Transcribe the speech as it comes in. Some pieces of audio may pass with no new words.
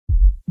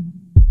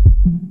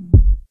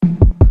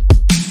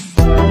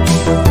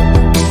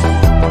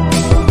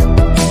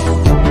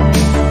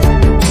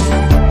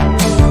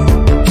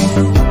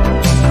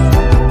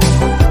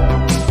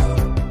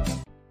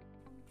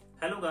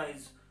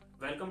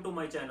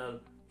channel.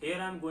 Here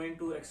I am going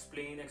to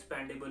explain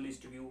expandable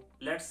list view.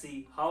 Let's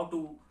see how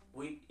to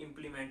we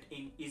implement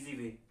in easy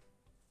way.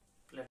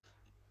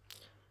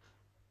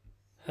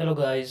 Hello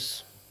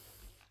guys,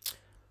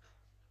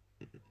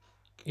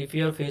 if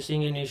you are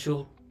facing an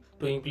issue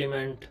to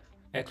implement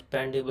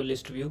expandable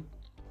list view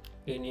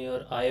in your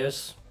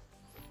iOS,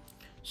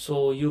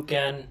 so you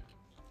can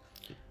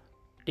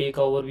take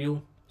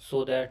overview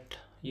so that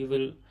you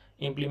will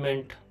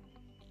implement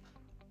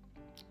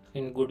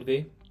in good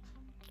way.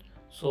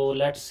 So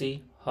let's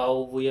see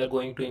how we are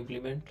going to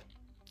implement.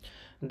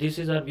 This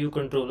is our view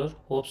controller.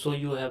 Hope so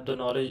you have the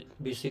knowledge,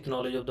 basic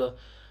knowledge of the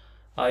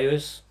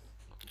iOS.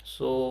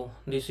 So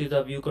this is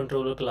the view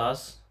controller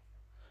class.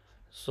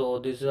 So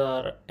these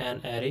are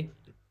an array.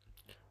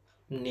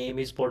 Name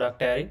is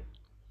product array.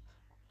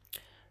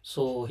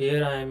 So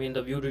here I am in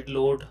the view did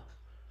load,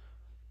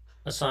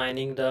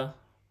 assigning the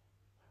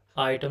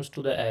items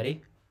to the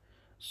array.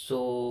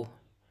 So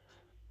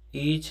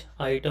each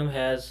item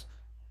has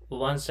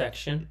one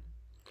section: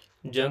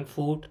 junk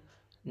food,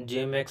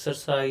 gym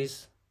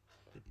exercise,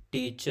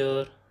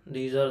 teacher.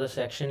 These are the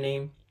section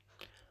name,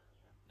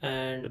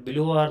 and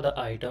below are the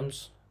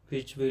items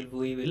which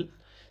we will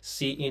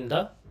see in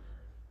the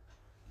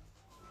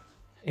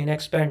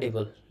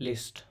expandable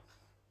list.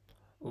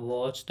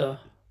 Watch the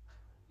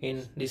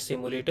in this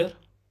simulator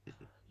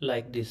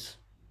like this.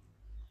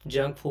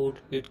 Junk food,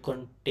 it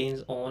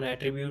contains own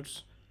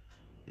attributes.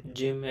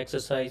 Gym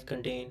exercise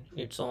contain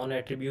its own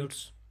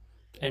attributes,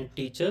 and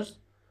teachers,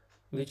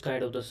 which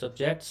kind of the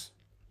subjects,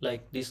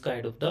 like this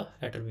kind of the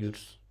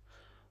attributes.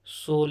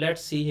 So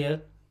let's see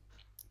here.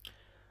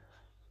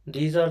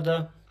 These are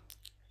the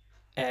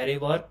array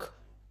work,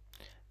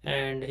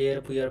 and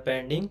here we are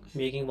pending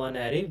making one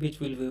array which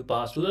will be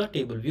passed to the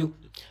table view,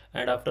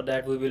 and after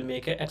that we will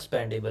make an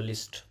expandable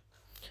list.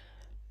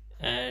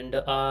 And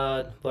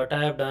what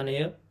I have done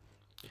here,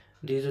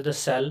 this is the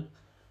cell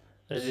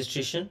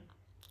registration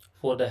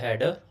for the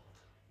header,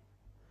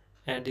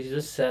 and this is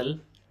a cell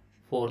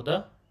for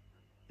the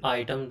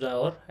items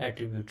or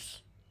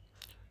attributes.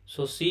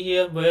 So see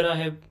here where I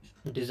have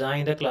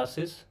designed the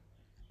classes.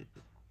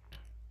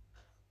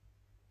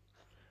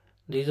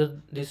 This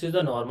is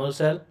the normal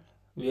cell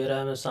where I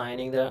am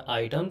assigning the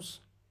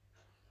items,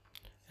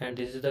 and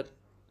this is the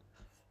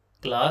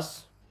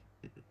class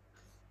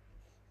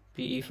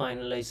PE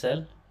finalize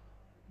cell.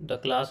 The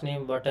class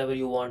name whatever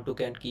you want to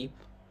can keep,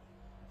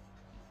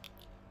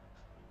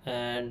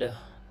 and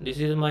this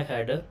is my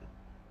header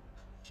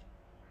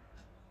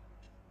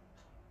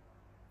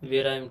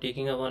where I am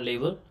taking a one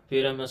label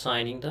where I am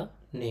assigning the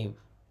name.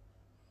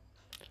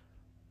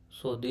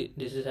 So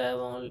this is have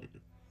all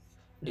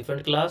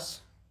different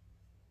class.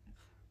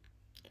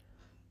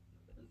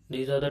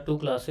 These are the two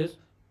classes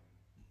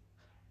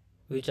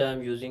which I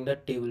am using the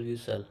table view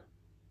cell.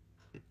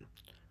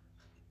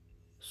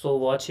 So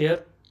watch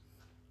here.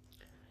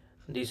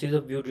 This is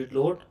a view did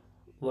load.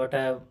 What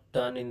I have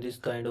done in this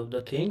kind of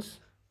the things.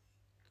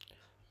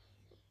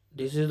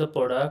 This is the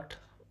product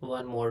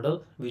one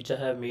model which I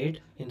have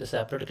made in the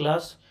separate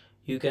class.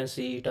 You can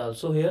see it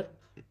also here.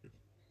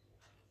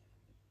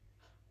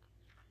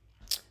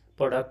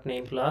 Product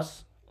name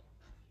class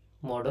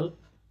model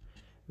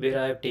where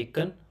I have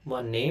taken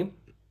one name,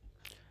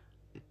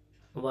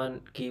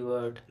 one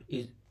keyword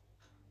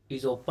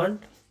is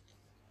opened,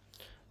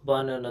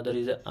 one another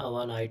is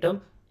one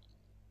item,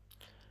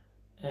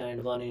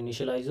 and one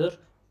initializer.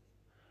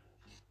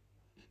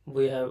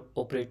 We have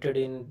operated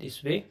in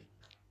this way,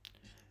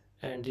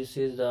 and this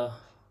is the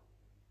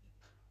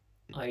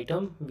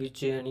item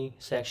which any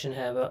section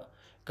have a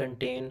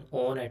contain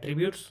own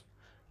attributes.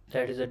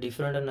 That is a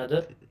different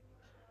another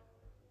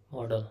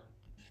model.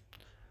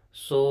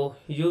 So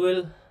you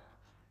will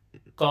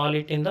call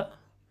it in the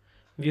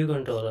view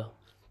controller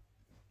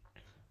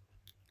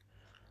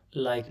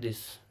like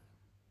this.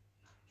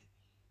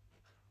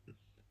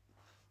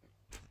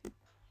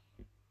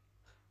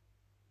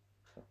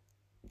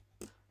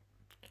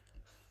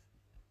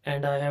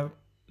 And I have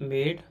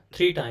made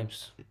 3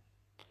 times,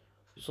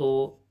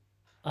 so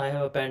I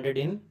have appended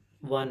in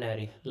one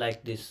array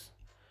like this.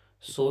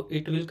 So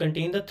it will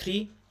contain the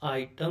 3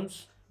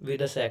 items with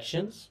the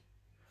sections.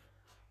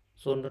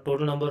 So the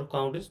total number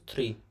count is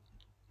 3.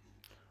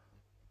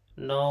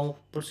 Now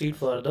proceed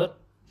further.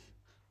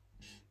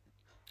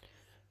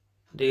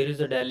 There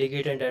is a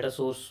delegate and data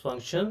source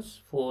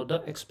functions for the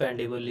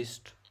expandable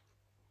list.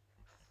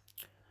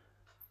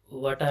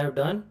 What I have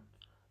done,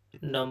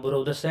 number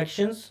of the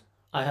sections,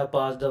 I have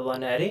passed the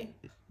one array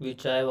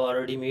which I have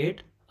already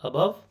made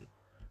above.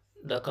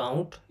 The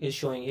count is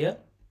showing here.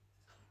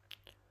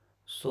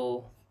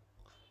 So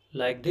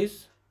like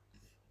this,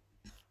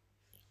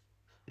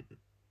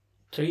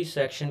 3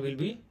 sections will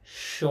be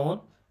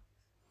shown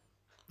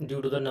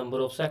due to the number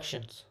of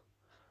sections.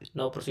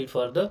 Now proceed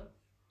further.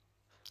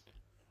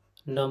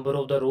 Number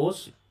of the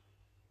rows,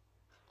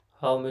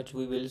 how much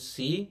we will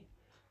see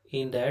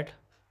in that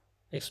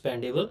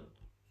expandable.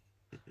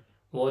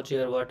 Watch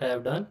here what I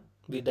have done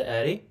with the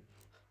array.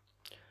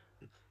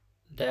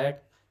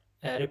 That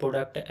array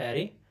product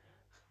array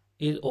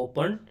is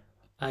opened,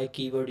 I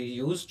keyword is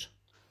used,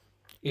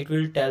 it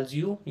will tells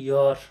you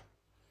your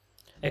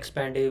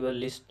expandable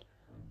list,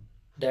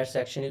 that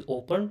section is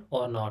open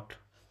or not.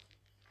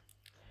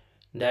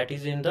 That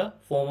is in the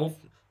form of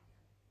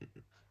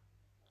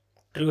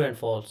true and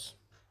false.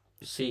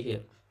 See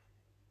here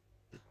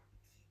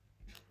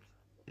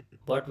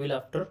what will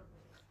after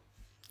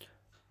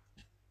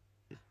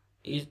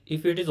is,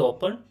 if it is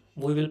open,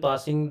 we will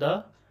passing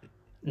the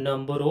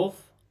number of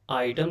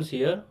items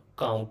here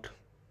count,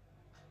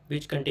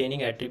 which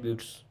containing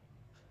attributes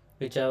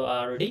which I have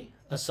already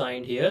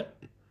assigned here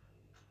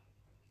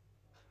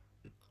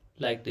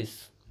like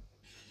this.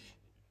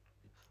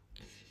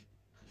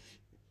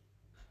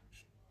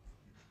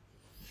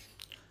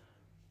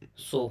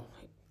 So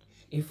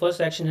if first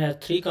section has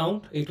 3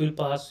 count, it will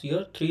pass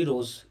your 3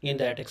 rows in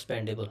that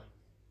expandable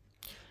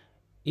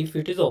if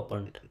it is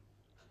opened.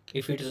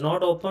 If it is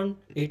not open,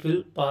 it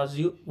will pass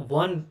you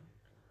 1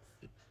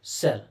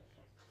 cell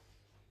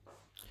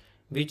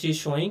which is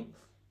showing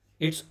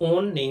its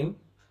own name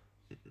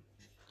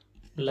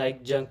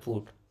like junk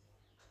food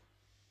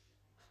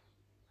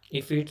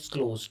if it's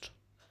closed.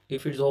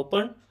 If it's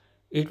open,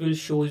 it will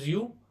shows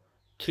you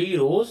 3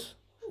 rows,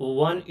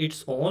 one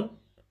its own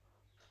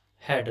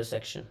header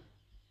section.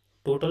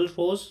 Total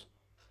rows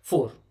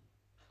 4.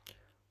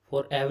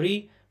 For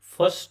every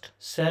first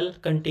cell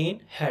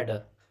contain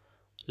header.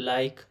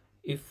 Like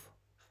if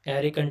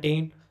array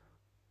contain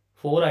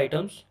 4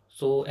 items,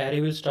 so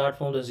array will start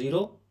from the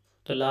 0,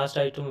 the last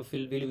item will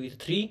be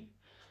 3,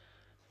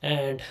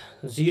 and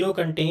 0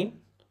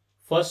 contain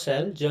first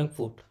cell junk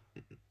food.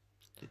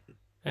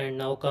 And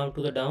now come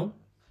to the down,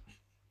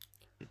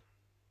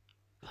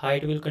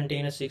 height will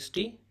contain a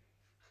 60,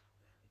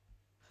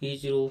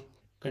 each row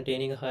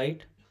containing a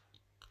height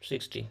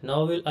 60.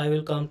 Now I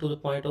will come to the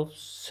point of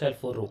cell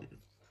for row.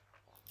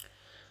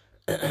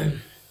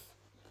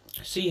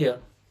 See here,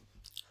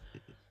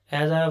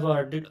 as I have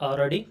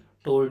already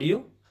told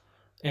you,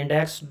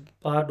 index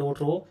bar dot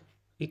row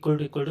equal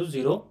to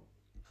 0.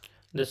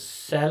 The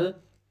cell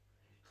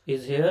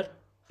is here.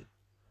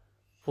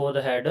 For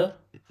the header,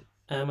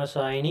 I am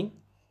assigning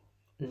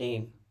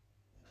name.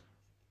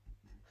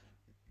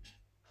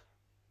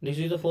 This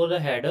is for the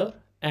header.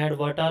 And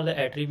what are the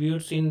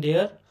attributes in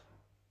there?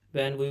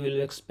 When we will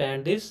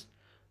expand this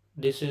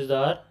is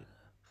the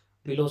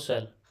below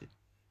cell,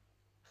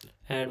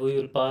 and we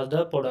will pass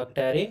the product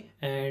array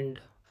and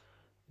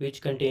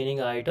which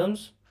containing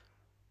items.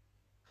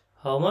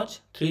 How much?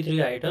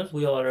 3 items.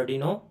 We already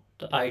know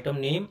the item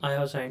name I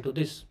have assigned to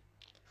this.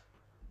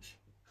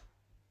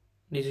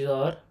 This is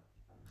our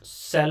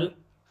cell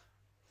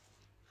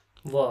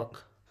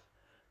work.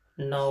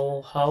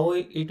 Now how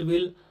it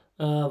will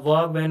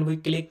work when we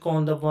click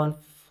on the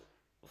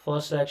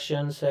first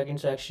section, second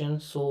section,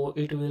 so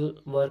it will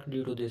work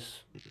due to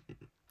this.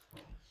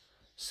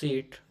 See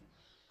it,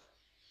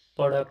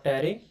 product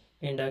array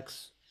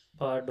index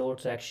bar dot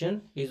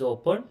section is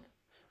open.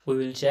 We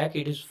will check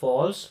it is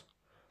false.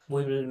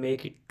 We will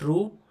make it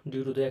true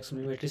due to the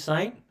exclamatory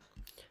sign,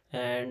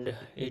 and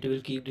it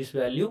will keep this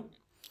value.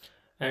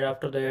 And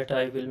after that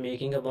I will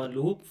making a one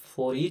loop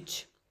for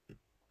each,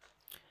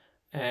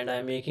 and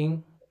I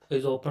making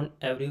is open,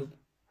 every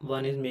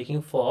one is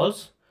making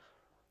false,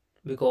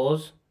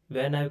 because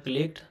when I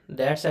clicked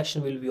that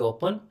section will be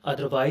open,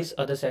 otherwise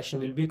other section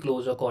will be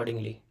closed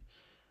accordingly.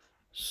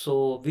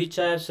 So which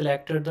I have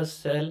selected the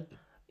cell,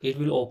 it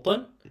will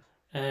open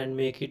and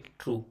make it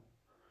true,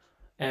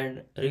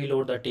 and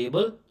reload the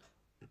table,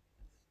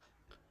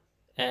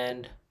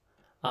 and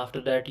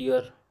after that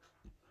your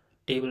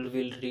table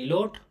will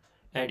reload,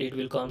 and it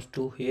will comes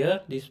to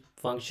here this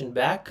function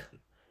back,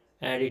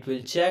 and it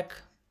will check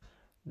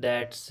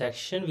that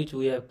section which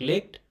we have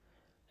clicked,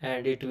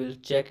 and it will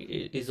check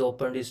is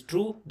opened is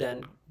true.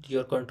 Then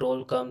your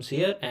control comes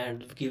here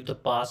and give the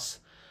pass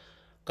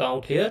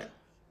count here.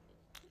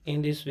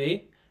 In this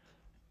way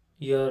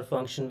your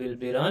function will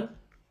be run,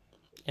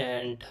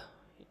 and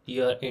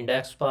your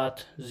index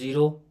path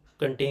 0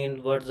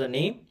 contain what's the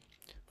name.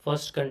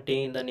 First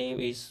contain the name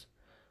is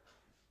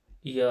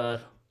your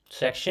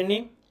section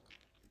name,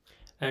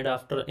 and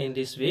after in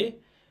this way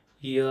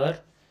your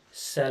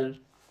cell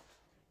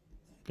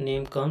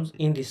name comes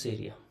in this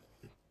area.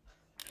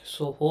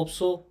 So hope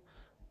so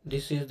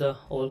this is the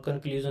whole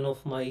conclusion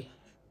of my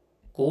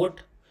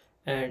code,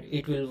 and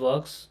it will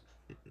works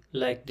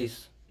like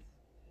this.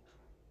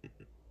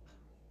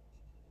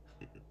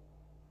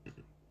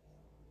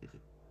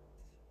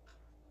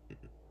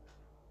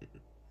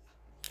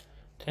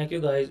 Thank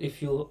you guys.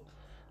 If you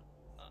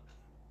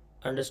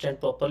understand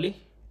properly,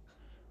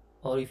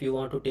 or if you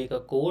want to take a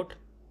code,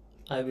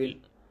 I will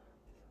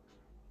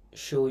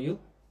show you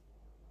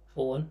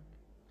on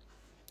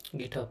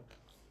GitHub.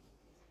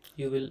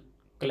 You will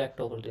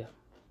collect over there.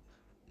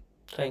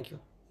 Thank you.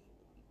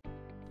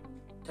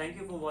 Thank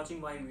you for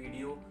watching my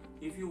video.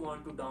 If you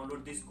want to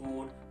download this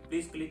code,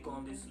 please click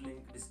on this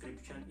link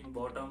description in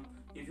bottom.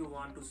 If you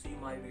want to see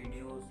my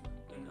videos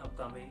in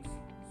upcoming,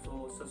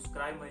 so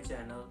subscribe my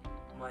channel.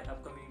 My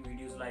upcoming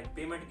videos like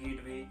payment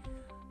gateway,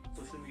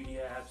 social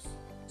media apps,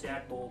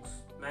 chat box,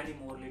 many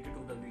more related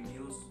to the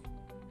videos.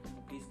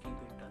 Please keep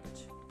in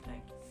touch.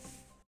 Thank you.